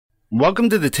Welcome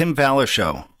to the Tim Fowler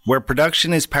Show, where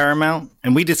production is paramount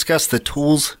and we discuss the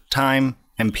tools, time,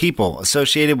 and people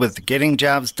associated with getting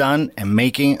jobs done and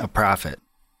making a profit.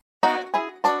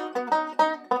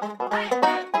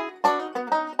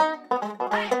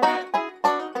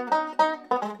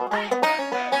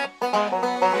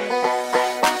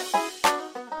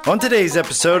 On today's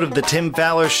episode of the Tim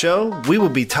Fowler Show, we will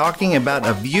be talking about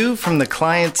a view from the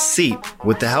client's seat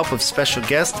with the help of special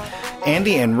guests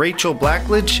Andy and Rachel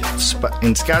Blackledge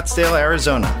in Scottsdale,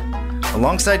 Arizona.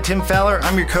 Alongside Tim Fowler,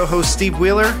 I'm your co-host Steve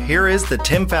Wheeler. Here is the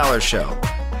Tim Fowler Show.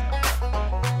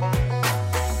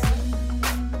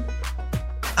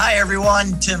 Hi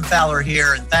everyone, Tim Fowler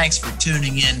here, and thanks for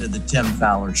tuning in to the Tim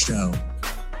Fowler Show.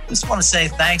 Just want to say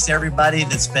thanks to everybody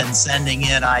that's been sending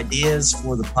in ideas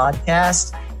for the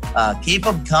podcast. Keep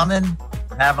them coming.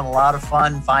 We're having a lot of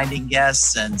fun finding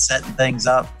guests and setting things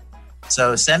up.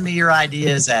 So send me your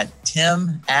ideas at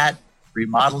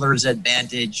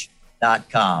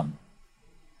tim@remodelersadvantage.com.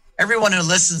 Everyone who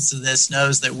listens to this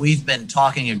knows that we've been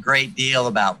talking a great deal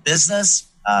about business.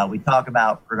 We talk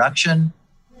about production.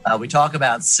 We talk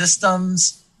about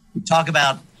systems. We talk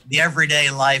about the everyday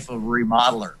life of a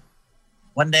remodeler.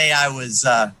 One day I was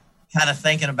kind of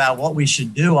thinking about what we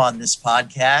should do on this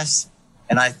podcast.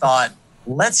 And I thought,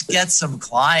 let's get some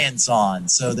clients on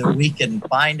so that we can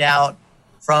find out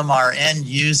from our end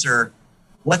user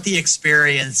what the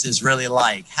experience is really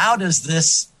like. How does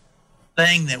this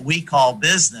thing that we call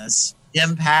business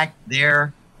impact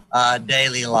their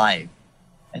daily life?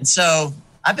 And so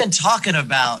I've been talking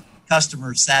about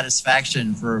customer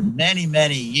satisfaction for many,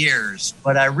 many years,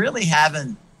 but I really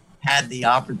haven't had the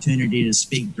opportunity to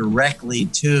speak directly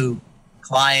to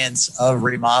clients of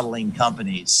remodeling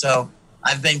companies. So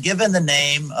I've been given the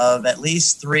name of at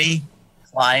least 3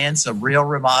 clients of real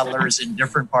remodelers in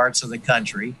different parts of the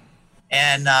country.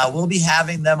 And we'll be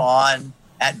having them on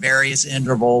at various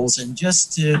intervals and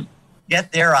just to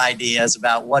get their ideas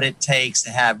about what it takes to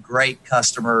have great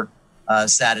customer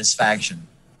satisfaction.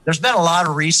 There's been a lot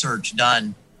of research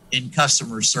done in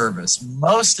customer service.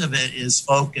 Most of it is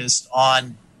focused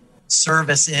on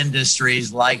service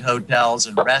industries like hotels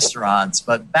and restaurants.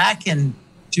 But back in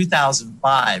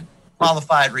 2005,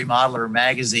 Qualified Remodeler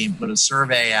magazine put a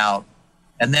survey out,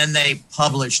 and then they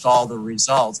published all the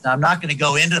results. Now, I'm not going to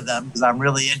go into them because I'm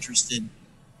really interested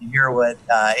to hear what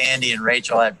Andy and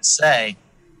Rachel have to say.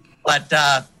 But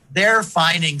their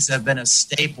findings have been a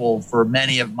staple for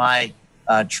many of my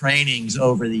trainings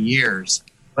over the years.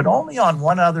 But only on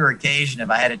one other occasion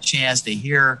have I had a chance to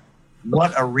hear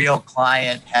what a real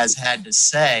client has had to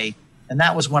say. And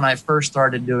that was when I first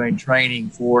started doing training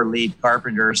for lead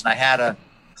carpenters. And I had a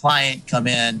client come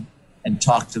in and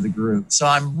talk to the group. So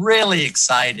I'm really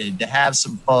excited to have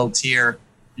some folks here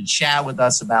to chat with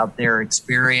us about their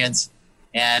experience.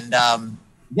 And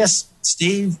yes,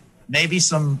 Steve, maybe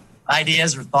some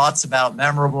ideas or thoughts about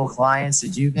memorable clients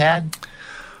that you've had?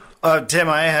 Tim,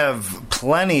 I have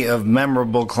plenty of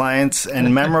memorable clients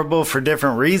and memorable for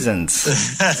different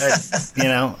reasons.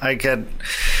 I got a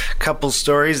couple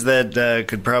stories that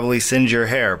could probably singe your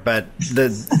hair. But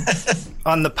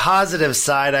on the positive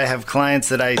side, I have clients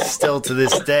that I still to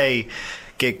this day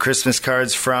get Christmas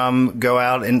cards from, go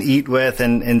out and eat with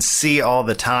and see all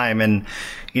the time. And,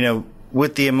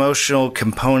 with the emotional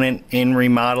component in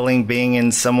remodeling, being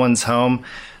in someone's home,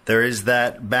 there is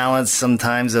that balance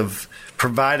sometimes of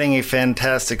providing a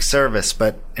fantastic service,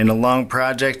 but in a long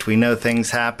project, we know things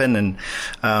happen, and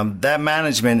that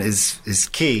management is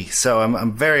key. So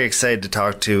I'm very excited to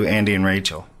talk to Andy and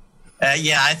Rachel.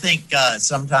 I think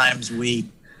sometimes we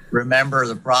remember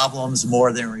the problems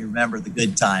more than we remember the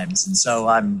good times. And so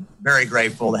I'm very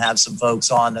grateful to have some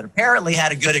folks on that apparently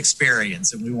had a good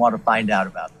experience, and we want to find out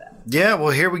about that. Yeah, well,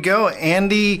 here we go.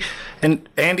 Andy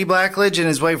Blackledge and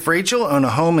his wife Rachel own a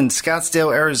home in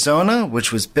Scottsdale, Arizona,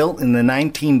 which was built in the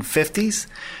 1950s.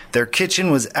 Their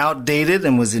kitchen was outdated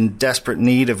and was in desperate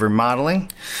need of remodeling.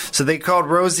 So they called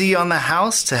Rosie on the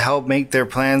house to help make their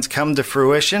plans come to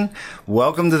fruition.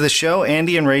 Welcome to the show,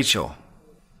 Andy and Rachel.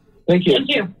 Thank you. Thank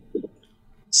you.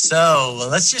 So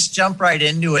let's just jump right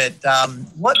into it.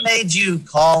 What made you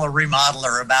call a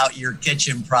remodeler about your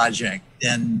kitchen project?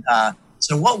 And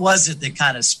so what was it that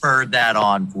kind of spurred that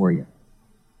on for you?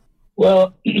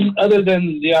 Well, other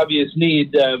than the obvious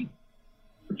need,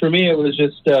 for me, it was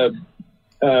just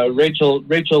Rachel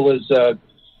was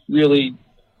really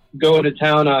going to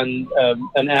town on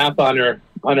an app on her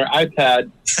iPad,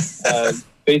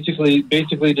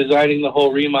 basically designing the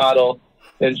whole remodel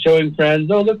and showing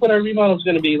friends, oh, look what our remodel is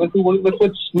going to be. Look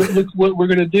what we're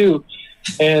going to do.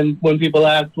 And when people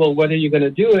asked, well, when are you going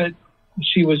to do it?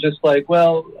 She was just like,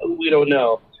 well, we don't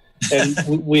know. And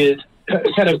we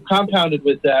kind of compounded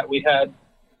with that, we had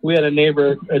a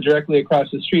neighbor directly across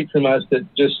the street from us that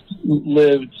just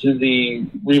lived the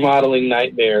remodeling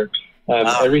nightmare.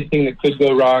 Everything that could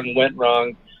go wrong went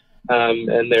wrong,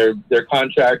 and their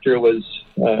contractor was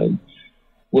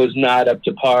not up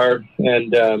to par,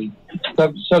 and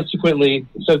subsequently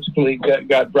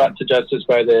got brought to justice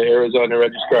by the Arizona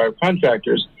Registrar of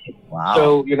Contractors. Wow.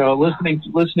 So,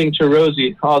 listening to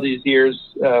Rosie all these years,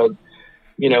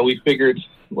 we figured,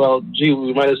 well, gee,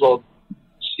 we might as well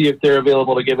see if they're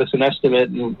available to give us an estimate.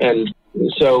 And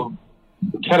so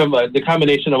kind of the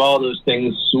combination of all those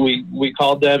things, we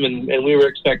called them, and we were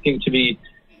expecting to be,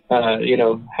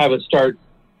 have a start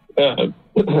of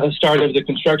the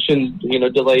construction,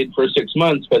 delayed for 6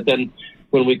 months. But then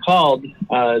when we called,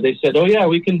 they said, "Oh yeah,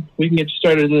 we can get you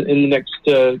started in the next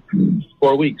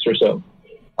 4 weeks or so."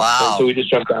 Wow! And so we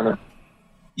just jumped on it.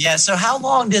 Yeah. So how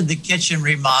long did the kitchen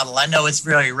remodel? I know it's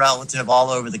very relative all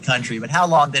over the country, but how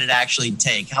long did it actually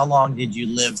take? How long did you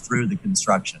live through the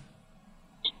construction?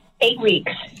 8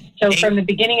 weeks. So from the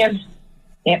beginning of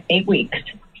 8 weeks.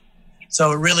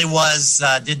 So it really was.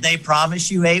 Did they promise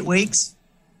you 8 weeks?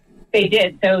 They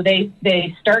did. So they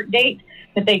start date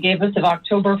that they gave us of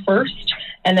October 1st,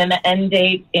 and then the end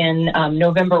date in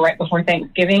November, right before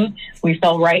Thanksgiving. We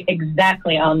fell right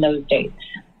exactly on those dates.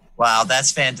 Wow,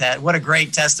 that's fantastic. What a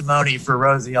great testimony for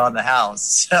Rosie on the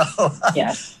house. So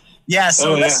yes. Yeah,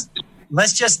 so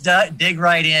let's just dig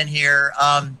right in here.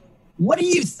 What do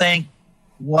you think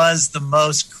was the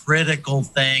most critical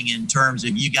thing in terms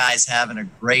of you guys having a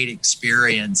great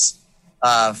experience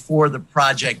for the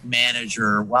project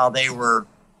manager while they were,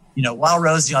 while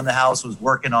Rosie on the house was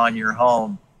working on your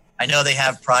home? I know they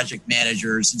have project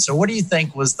managers. And so what do you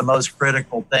think was the most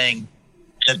critical thing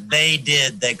that they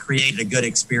did that created a good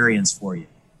experience for you?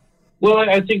 Well,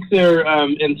 I think their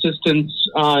insistence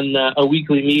on a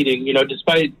weekly meeting,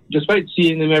 despite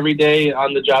seeing them every day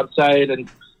on the job site and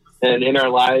in our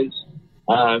lives,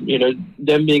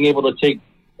 them being able to take,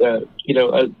 a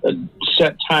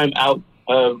set time out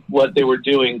of what they were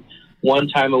doing one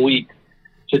time a week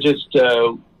to just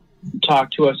talk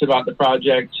to us about the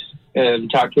project and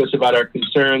talk to us about our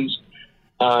concerns.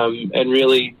 And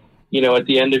really, at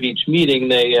the end of each meeting,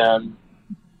 they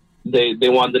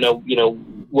wanted to know,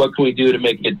 what can we do to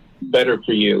make it better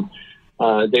for you?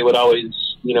 They would always,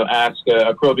 ask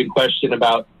a probing question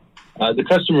about the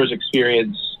customer's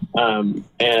experience.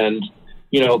 And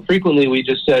frequently we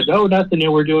just said, "Oh, nothing,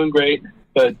 we're doing great."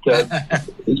 But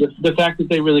the fact that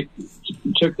they really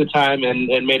took the time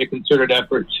and made a concerted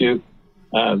effort to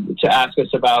ask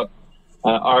us about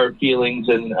our feelings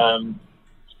and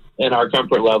our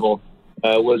comfort level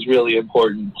was really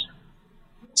important.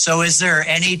 So is there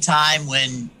any time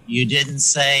when you didn't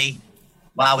say,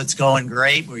 "Wow, it's going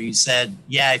great," where you said,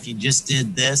 "Yeah, if you just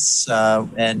did this,"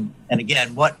 and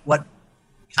again, what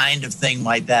kind of thing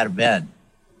might that have been?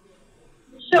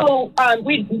 So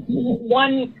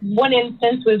one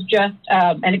instance was just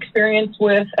an experience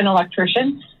with an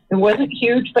electrician. It wasn't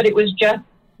huge, but it was just,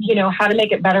 how to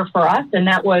make it better for us. And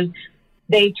that was,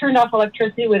 they turned off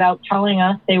electricity without telling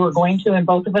us they were going to, and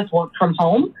both of us worked from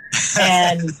home.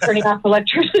 And turning off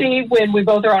electricity when we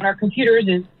both are on our computers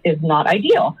is not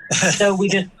ideal. So we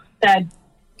just said,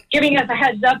 giving us a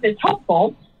heads up is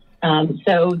helpful.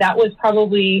 So that was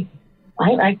probably,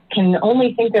 I can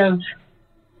only think of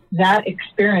that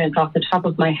experience off the top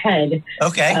of my head.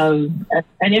 Okay.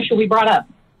 An issue we brought up.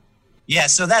 Yeah,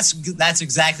 so that's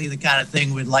exactly the kind of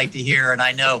thing we'd like to hear. And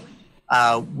I know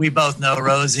we both know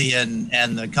Rosie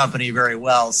and the company very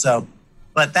well. So,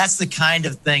 but that's the kind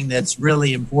of thing that's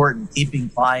really important, keeping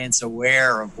clients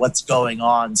aware of what's going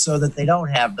on so that they don't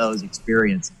have those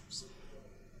experiences.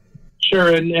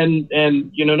 Sure. And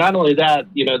not only that,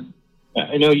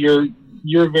 I know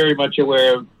you're very much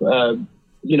aware of,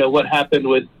 what happened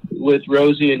with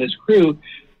Rosie and his crew.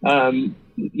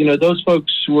 Those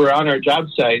folks were on our job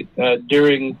site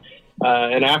during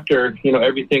and after,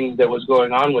 everything that was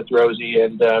going on with Rosie.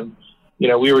 And,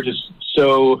 we were just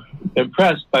so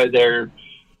impressed by their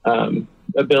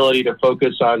ability to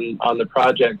focus on the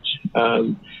project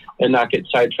and not get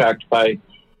sidetracked by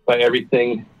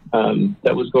everything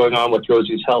that was going on with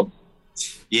Rosie's health.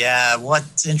 Yeah,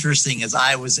 what's interesting is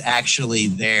I was actually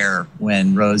there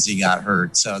when Rosie got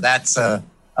hurt, so that's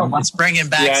it's bringing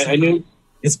back. Yeah, I knew.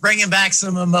 It's bringing back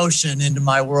some emotion into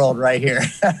my world right here.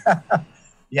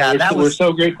 Yeah, we're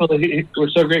so grateful to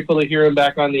hear him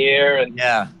back on the air, and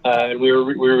and we were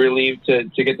relieved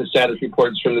to get the status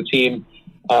reports from the team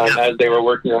as they were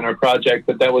working on our project.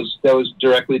 But that was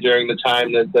directly during the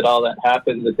time that all that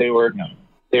happened, that they were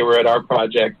at our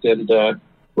project, and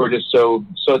we're just so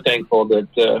thankful that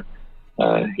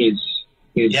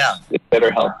he's in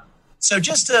better health. So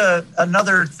just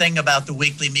another thing about the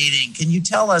weekly meeting, can you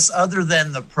tell us, other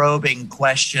than the probing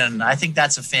question, I think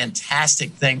that's a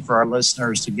fantastic thing for our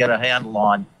listeners to get a handle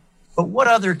on, but what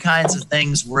other kinds of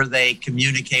things were they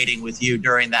communicating with you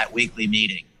during that weekly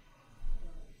meeting?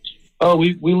 Oh,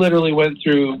 we literally went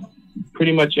through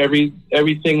pretty much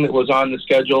everything that was on the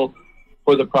schedule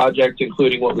for the project,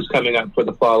 including what was coming up for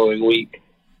the following week.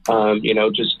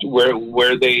 Just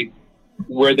where they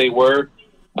were,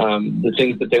 the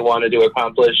things that they wanted to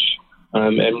accomplish,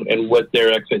 and what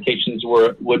their expectations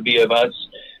would be of us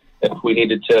if we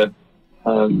needed to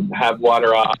have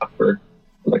water off or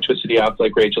electricity off,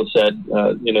 like Rachel said.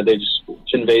 They just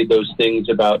conveyed those things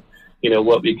about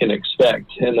what we can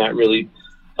expect, and that really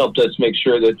helped us make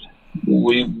sure that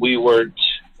we weren't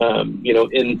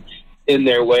in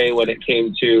their way when it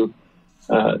came to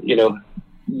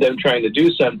them trying to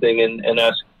do something and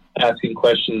us asking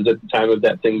questions at the time of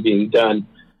that thing being done.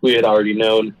 We had already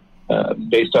known,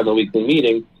 based on the weekly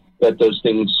meeting, that those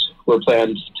things were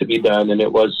planned to be done, and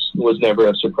it was never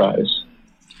a surprise.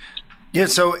 Yeah,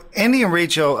 so Andy and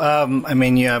Rachel,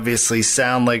 you obviously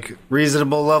sound like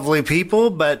reasonable, lovely people,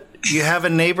 but you have a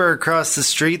neighbor across the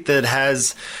street that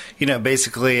has,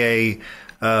 basically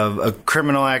a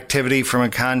criminal activity from a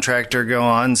contractor go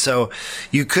on. So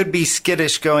you could be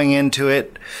skittish going into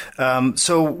it.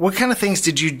 So what kind of things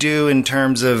did you do in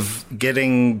terms of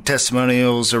getting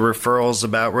testimonials or referrals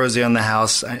about Rosie on the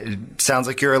House? It sounds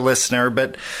like you're a listener,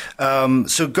 but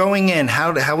so going in,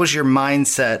 how was your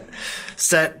mindset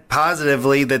set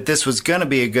positively that this was going to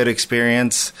be a good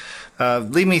experience?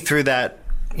 Lead me through that,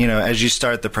 as you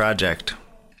start the project.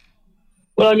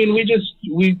 Well,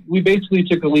 we basically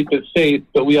took a leap of faith,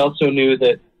 but we also knew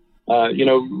that,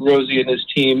 Rosie and his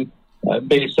team,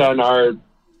 based on our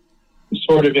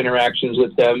sort of interactions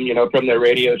with them, from their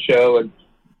radio show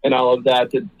and all of that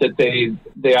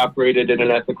they operated in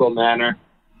an ethical manner,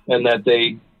 and that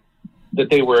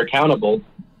they were accountable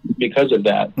because of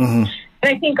that. Mm-hmm.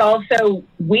 And I think also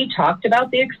we talked about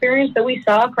the experience that we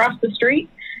saw across the street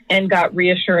and got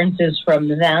reassurances from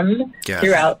them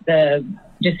throughout the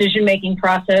decision-making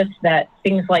process that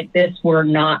things like this were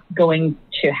not going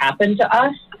to happen to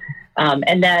us,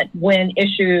 and that when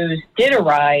issues did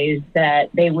arise, that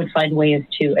they would find ways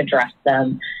to address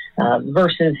them,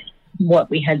 versus what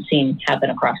we had seen happen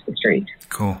across the street.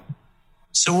 Cool.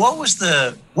 So what was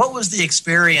the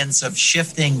experience of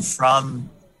shifting from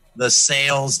the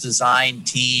sales design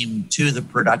team to the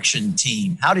production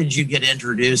team? How did you get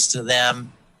introduced to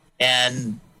them?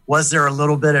 And was there a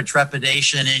little bit of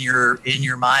trepidation in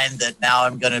your mind that now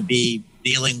I'm going to be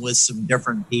dealing with some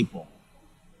different people?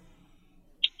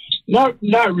 Not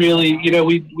really.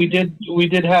 We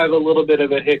did have a little bit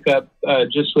of a hiccup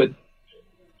just with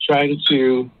trying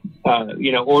to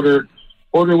order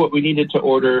what we needed to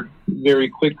order very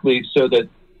quickly so that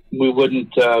we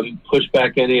wouldn't push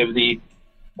back any of the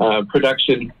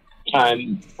production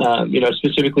time.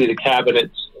 Specifically the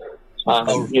cabinets.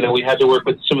 We had to work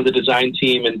with some of the design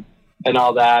team and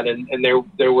all that, and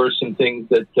there were some things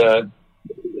that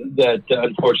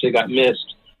unfortunately got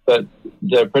missed, but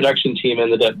the production team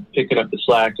ended up picking up the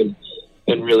slack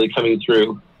and really coming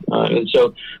through. And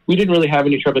so we didn't really have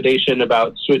any trepidation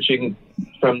about switching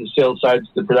from the sales side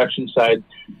to the production side.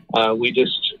 We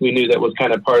knew that was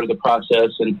kind of part of the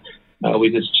process, and we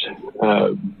just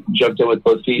jumped in with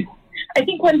both feet. I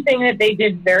think one thing that they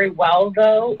did very well,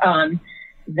 though,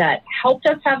 that helped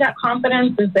us have that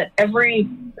confidence is that every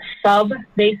sub,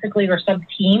 basically, or sub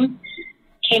team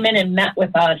came in and met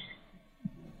with us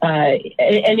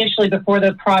initially before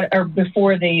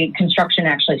the construction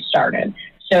actually started.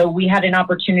 So we had an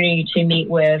opportunity to meet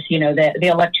with, the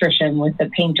electrician, with the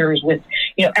painters, with,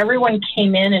 everyone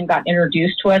came in and got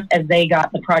introduced to us as they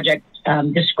got the project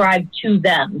described to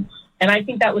them. And I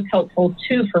think that was helpful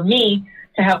too for me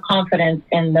to have confidence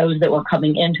in those that were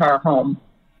coming into our home,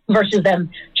 versus them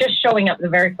just showing up the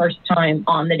very first time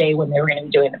on the day when they were going to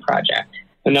be doing the project.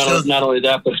 And not only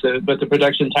that, but the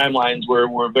production timelines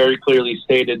were very clearly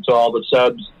stated to all the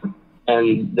subs,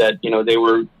 and that they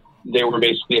were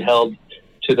basically held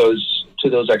to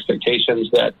those expectations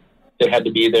that they had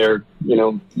to be there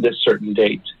this certain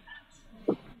date.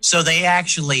 So they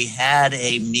actually had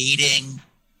a meeting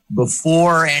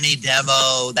before any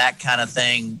demo, that kind of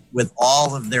thing, with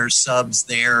all of their subs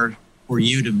there for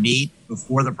you to meet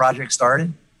before the project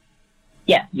started?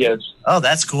 Yeah. Yes. Oh,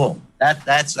 that's cool.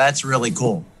 That's really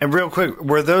cool. And real quick,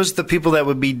 were those the people that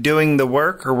would be doing the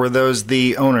work, or were those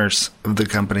the owners of the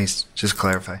companies? Just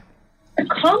clarify. A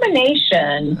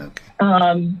combination. Okay.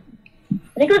 I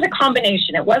think it was a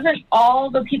combination. It wasn't all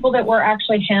the people that were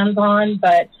actually hands-on,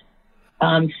 but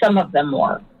some of them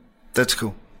were. That's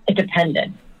cool. It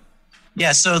depended.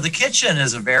 Yeah, so the kitchen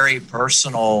is a very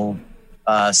personal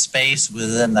space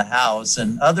within the house.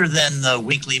 And other than the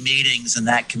weekly meetings and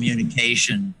that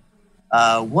communication,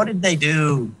 what did they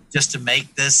do just to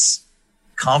make this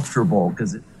comfortable?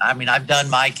 Because, I mean, I've done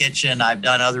my kitchen, I've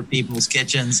done other people's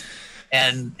kitchens,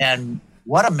 and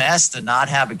what a mess to not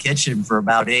have a kitchen for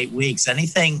about 8 weeks.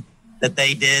 Anything that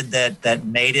they did that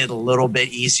made it a little bit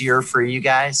easier for you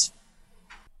guys?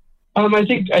 I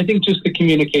think just the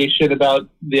communication about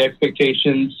the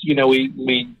expectations. You know,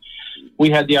 we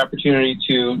had the opportunity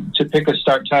to pick a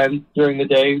start time during the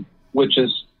day, which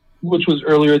was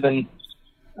earlier than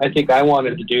I think I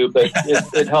wanted to do, but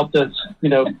it helped us, you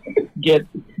know, get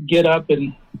up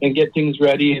and get things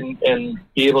ready and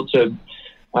be able to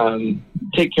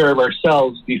take care of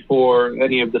ourselves before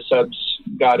any of the subs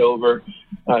got over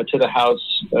to the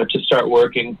house to start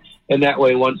working. And that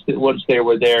way, once they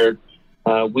were there,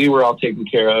 we were all taken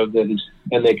care of, and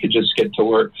they could just get to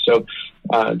work. So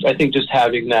I think just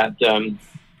having that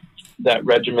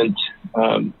regiment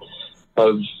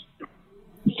of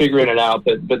figuring it out,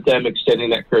 but them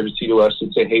extending that courtesy to us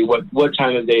and say, hey, what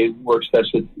time of day works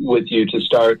best with you to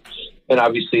start? And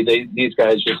obviously these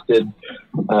guys just did,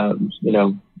 you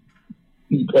know,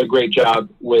 a great job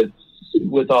with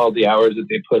all the hours that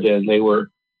they put in. They were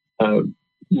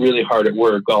really hard at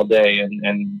work all day,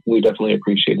 and we definitely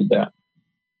appreciated that.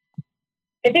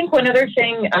 I think one other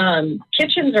thing,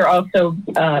 kitchens are also,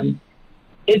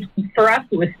 for us,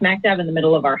 it was smack dab in the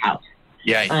middle of our house.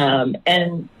 Yeah.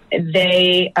 And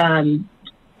they,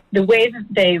 the way that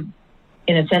they,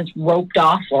 in a sense, roped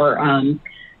off or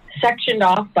sectioned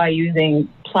off by using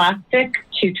plastic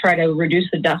to try to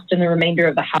reduce the dust in the remainder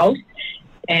of the house.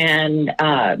 And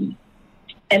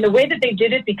the way that they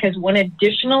did it, because one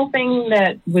additional thing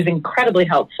that was incredibly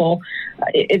helpful,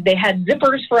 they had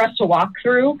zippers for us to walk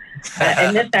through.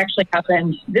 And this actually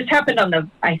happened. This happened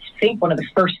on I think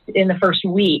in the first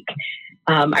week.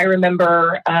 I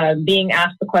remember being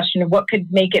asked the question of what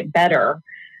could make it better,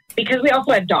 because we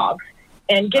also had dogs.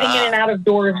 And getting in and out of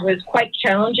doors was quite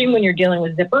challenging when you're dealing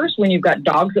with zippers, when you've got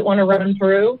dogs that want to run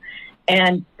through.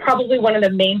 And probably one of the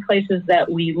main places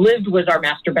that we lived was our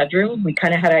master bedroom. We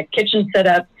kind of had a kitchen set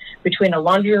up between a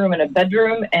laundry room and a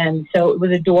bedroom. And so it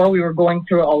was a door we were going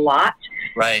through a lot.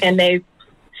 Right. And they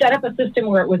set up a system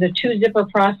where it was a 2-zipper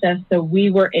process. So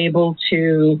we were able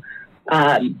to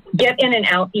get in and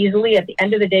out easily. At the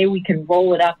end of the day, we could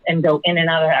roll it up and go in and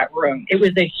out of that room. It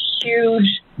was a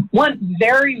huge, one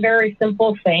very, very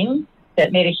simple thing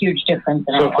that made a huge difference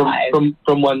in our lives.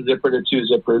 From 1 zipper to 2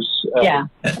 zippers. Yeah,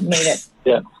 made it.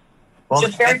 Yeah. Well,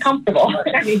 just very comfortable.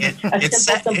 I mean,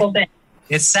 simple thing.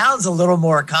 It sounds a little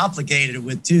more complicated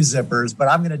with 2 zippers, but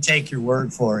I'm going to take your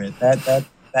word for it. That's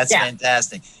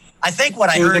fantastic. I think what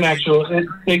I heard...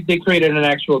 They created an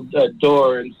actual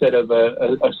door instead of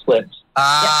a slit.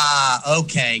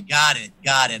 Okay. Got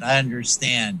it. I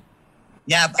understand.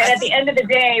 Yeah. And at the end of the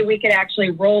day, we could actually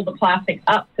roll the plastic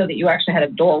up so that you actually had a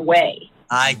doorway.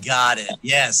 I got it.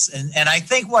 Yes. And I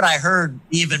think what I heard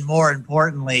even more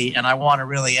importantly, and I want to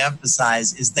really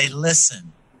emphasize, is they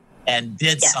listened and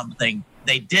did something.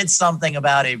 They did something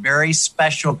about a very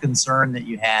special concern that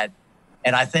you had.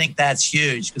 And I think that's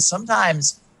huge, because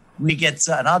sometimes we get,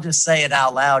 and I'll just say it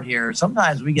out loud here,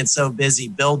 sometimes we get so busy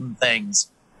building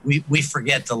things, we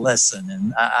forget to listen.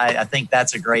 And I think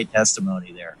that's a great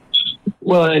testimony there.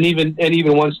 Well, and even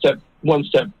one step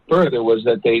further was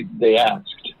that they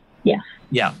asked. Yeah.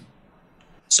 Yeah.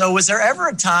 So was there ever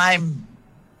a time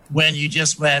when you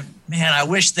just went, man, I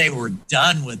wish they were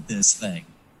done with this thing?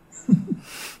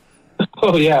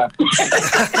 Oh yeah.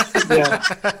 Yeah.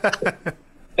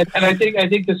 And I think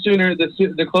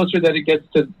the closer that it gets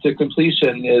to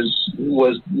completion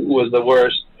was the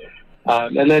worst.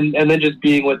 And then just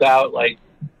being without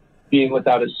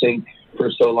a sink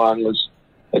for so long was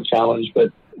a challenge.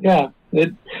 But yeah,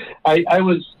 I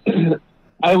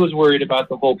was worried about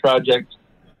the whole project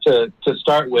to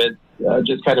start with,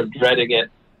 just kind of dreading it.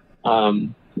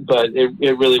 But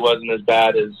it really wasn't as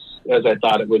bad as I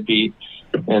thought it would be,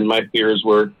 and my fears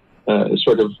were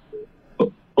sort of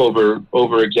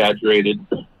over exaggerated.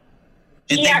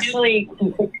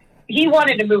 He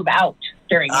wanted to move out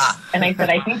during it, and I said,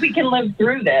 I think we can live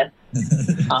through this.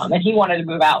 And he wanted to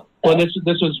move out. So. Well, this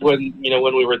was when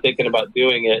we were thinking about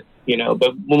doing it,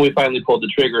 but when we finally pulled the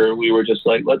trigger, we were just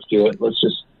like, let's do it. Let's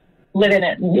just live in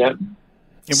it. Yeah.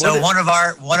 So one of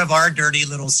our dirty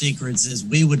little secrets is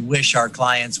we would wish our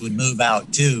clients would move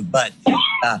out too, but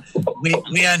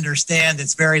we understand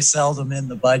it's very seldom in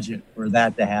the budget for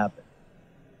that to happen.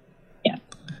 Yeah.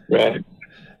 Right.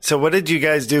 So what did you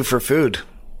guys do for food?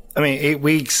 I mean, 8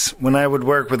 weeks, when I would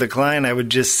work with a client, I would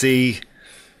just see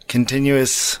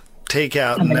continuous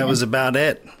takeout, and that was about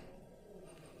it.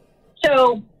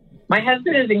 So my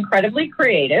husband is incredibly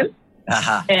creative,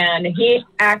 and he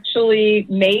actually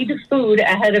made food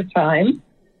ahead of time.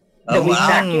 So we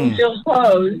vacuum sealed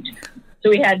closed. So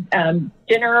we had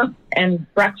dinner and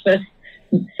breakfast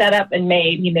set up and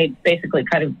made. He made basically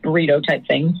kind of burrito type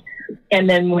things. And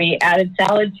then we added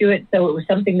salad to it. So it was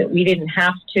something that we didn't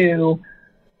have to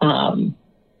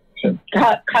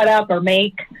cut up or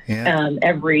make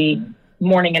every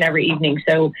morning and every evening.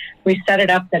 So we set it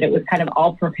up that it was kind of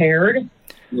all prepared.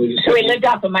 So we lived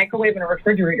off a microwave and a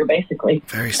refrigerator, basically,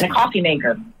 and a coffee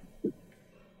maker.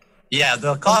 Yeah,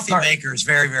 the coffee maker is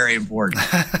very, very important.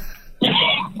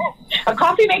 A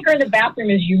coffee maker in the bathroom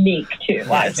is unique, too,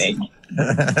 I think.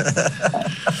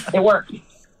 It works.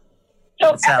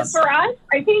 So for us,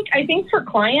 I think for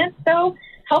clients, though,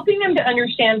 helping them to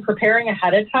understand preparing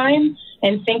ahead of time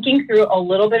and thinking through a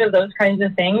little bit of those kinds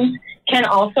of things can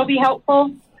also be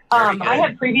helpful. I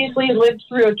had previously lived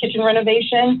through a kitchen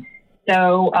renovation,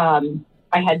 so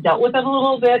I had dealt with it a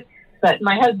little bit. But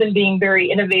my husband, being very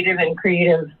innovative and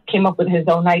creative, came up with his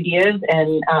own ideas,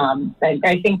 and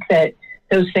I think that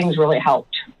those things really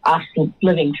helped us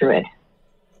living through it.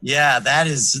 Yeah,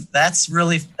 that's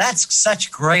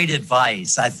such great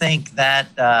advice. I think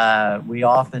that we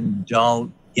often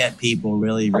don't get people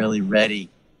really, really ready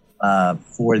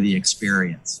for the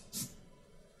experience.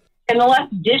 And the less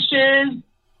dishes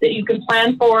that you can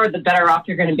plan for, the better off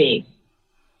you're going to be.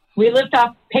 We lived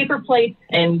off paper plates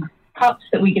and cups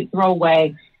that we could throw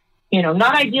away. You know,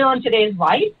 not ideal in today's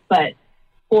life, but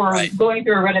for going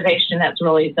through a renovation, that's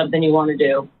really something you want to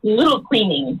do. A little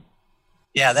cleaning.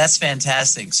 Yeah, that's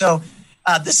fantastic. So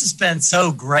this has been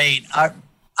so great.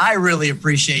 I really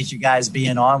appreciate you guys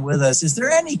being on with us. Is there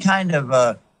any kind of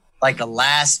a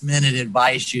last minute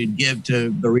advice you'd give to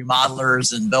the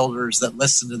remodelers and builders that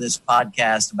listen to this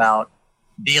podcast about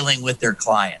dealing with their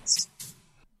clients?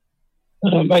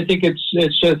 I think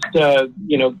it's just,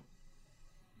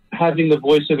 having the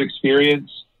voice of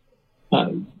experience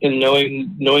and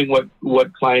knowing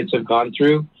what clients have gone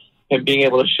through and being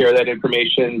able to share that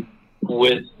information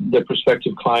with the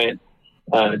prospective client,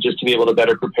 just to be able to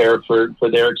better prepare for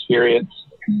their experience.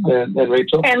 And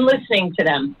Rachel? And listening to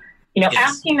them.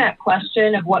 Asking that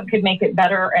question of what could make it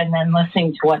better and then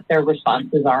listening to what their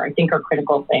responses are, I think are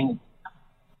critical things.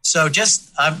 So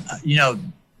just, the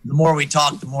more we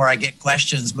talk, the more I get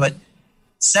questions, but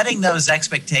setting those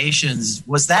expectations,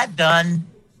 was that done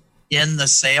in the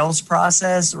sales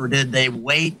process, or did they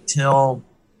wait till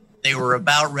they were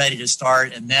about ready to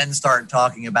start and then start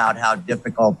talking about how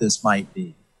difficult this might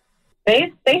be?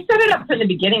 They set it up from the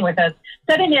beginning with us,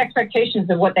 setting the expectations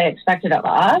of what they expected of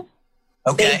us.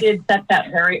 Okay. They did set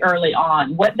that very early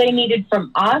on. What they needed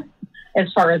from us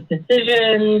as far as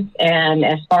decisions and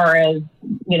as far as,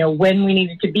 when we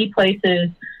needed to be places,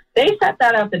 they set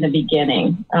that up in the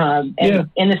beginning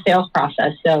in the sales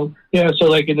process. So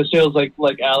like in the sales,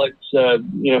 like Alex,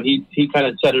 he kind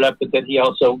of set it up, but then he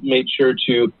also made sure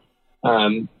to,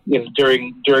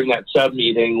 during that sub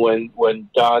meeting when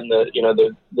Don,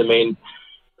 the main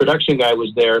production guy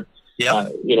was there,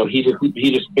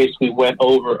 he just basically went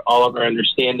over all of our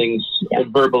understandings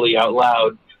verbally out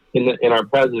loud in our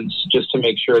presence, just to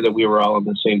make sure that we were all on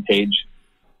the same page.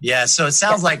 Yeah, so it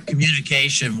sounds like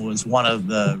communication was one of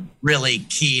the really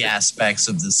key aspects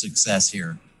of the success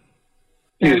here.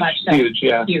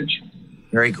 Huge.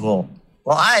 Very cool.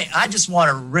 Well, I just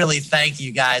want to really thank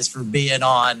you guys for being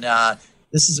on.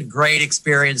 This is a great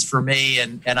experience for me,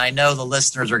 and I know the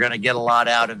listeners are going to get a lot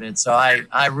out of it. So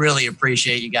I really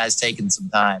appreciate you guys taking some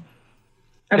time.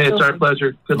 Hey, it's our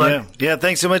pleasure. Good luck. Yeah,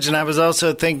 thanks so much. And I was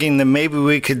also thinking that maybe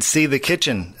we could see the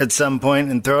kitchen at some point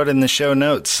and throw it in the show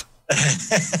notes.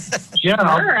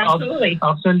 Absolutely.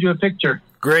 I'll send you a picture.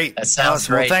 Great. That sounds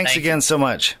awesome. great. Well, thanks again so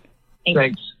much.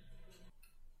 Thanks.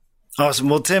 Awesome.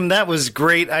 Well, Tim, that was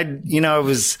great. I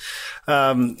was,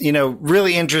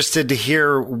 really interested to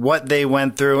hear what they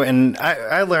went through, and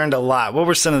I learned a lot. What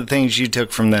were some of the things you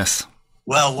took from this?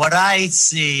 Well, what I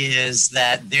see is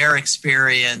that their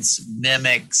experience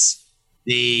mimics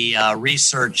the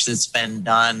research that's been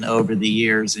done over the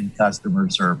years in customer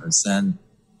service. And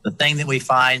the thing that we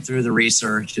find through the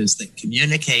research is that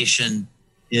communication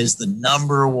is the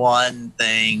number one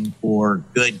thing for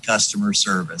good customer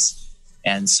service.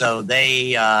 And so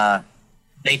they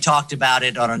talked about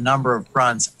it on a number of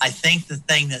fronts. I think the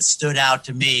thing that stood out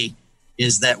to me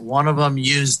is that one of them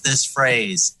used this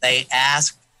phrase: they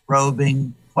asked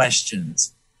probing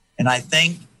questions. And I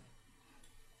think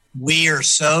we are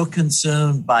so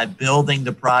consumed by building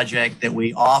the project that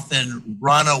we often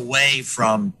run away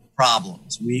from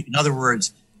problems. In other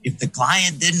words, if the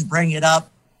client didn't bring it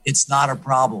up, it's not a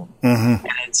problem. Mm-hmm.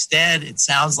 And instead, it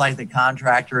sounds like the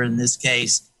contractor in this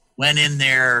case went in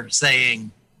there saying,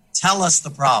 tell us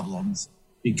the problems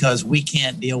because we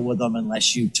can't deal with them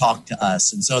unless you talk to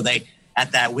us. And so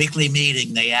at that weekly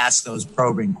meeting, they asked those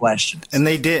probing questions. And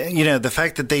they did, the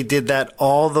fact that they did that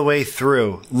all the way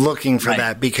through looking for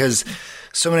that, because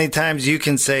so many times you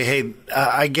can say, hey,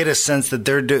 I get a sense that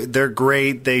they're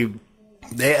great. They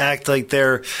act like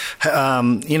they're,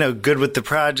 good with the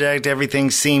project.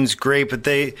 Everything seems great, but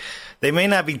they may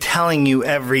not be telling you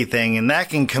everything, and that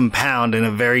can compound in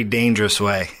a very dangerous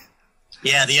way.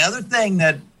 Yeah. The other thing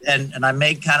that, and I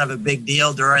made kind of a big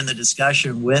deal during the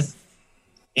discussion with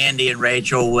Andy and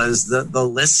Rachel, was the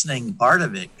listening part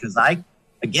of it. Because I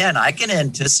can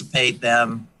anticipate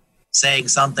them saying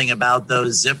something about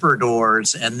those zipper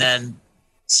doors and then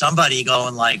somebody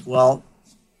going like, well,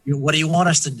 what do you want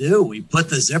us to do? We put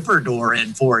the zipper door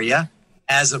in for you,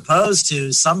 as opposed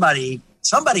to somebody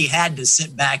had to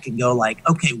sit back and go like,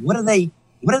 okay, what do they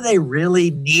really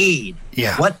need?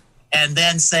 Yeah. And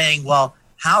then saying, well,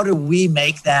 how do we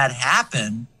make that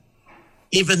happen?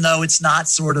 Even though it's not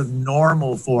sort of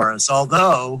normal for us,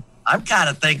 although I'm kind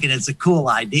of thinking it's a cool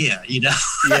idea,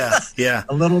 Yeah.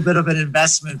 A little bit of an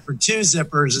investment for 2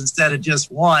 zippers instead of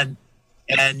just one,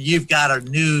 and you've got a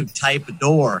new type of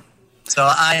door. So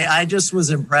I just was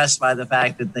impressed by the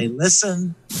fact that they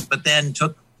listened, but then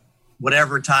took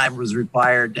whatever time was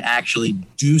required to actually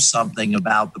do something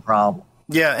about the problem.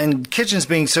 Yeah, and kitchens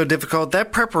being so difficult,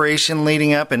 that preparation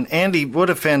leading up, and Andy, what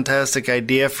a fantastic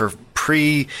idea for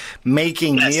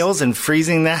pre-making meals and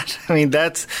freezing that. I mean,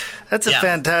 that's a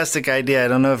fantastic idea. I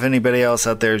don't know if anybody else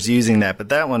out there is using that, but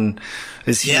that one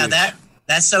is huge. Yeah,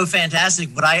 that's so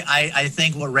fantastic. But I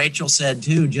think what Rachel said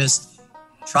too, just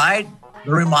the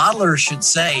remodeler should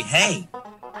say, hey,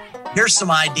 here's some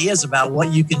ideas about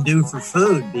what you can do for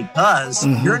food, because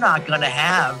you're not going to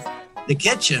have the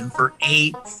kitchen for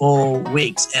 8 full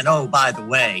weeks. And oh, by the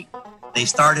way, they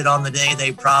started on the day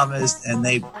they promised and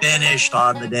they finished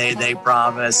on the day they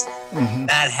promised.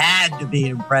 That had to be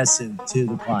impressive to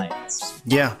the clients.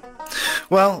 Yeah.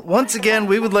 Well, once again,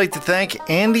 we would like to thank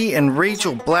Andy and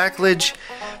Rachel Blackledge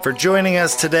for joining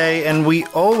us today. And we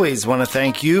always want to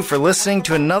thank you for listening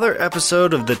to another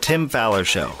episode of The Tim Fowler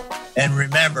Show. And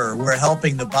remember, we're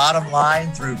helping the bottom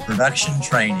line through production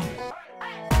training.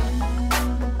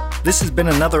 This has been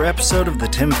another episode of The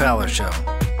Tim Fowler Show.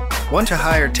 Want to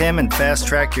hire Tim and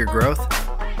fast-track your growth?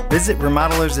 Visit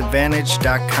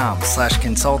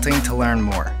remodelersadvantage.com/consulting to learn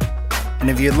more. And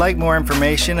if you'd like more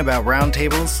information about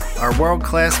Roundtables, our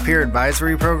world-class peer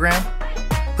advisory program,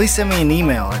 please send me an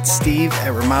email at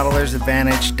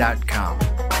steve@remodelersadvantage.com.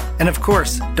 And of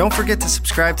course, don't forget to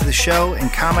subscribe to the show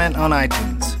and comment on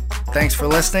iTunes. Thanks for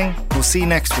listening. We'll see you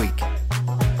next week.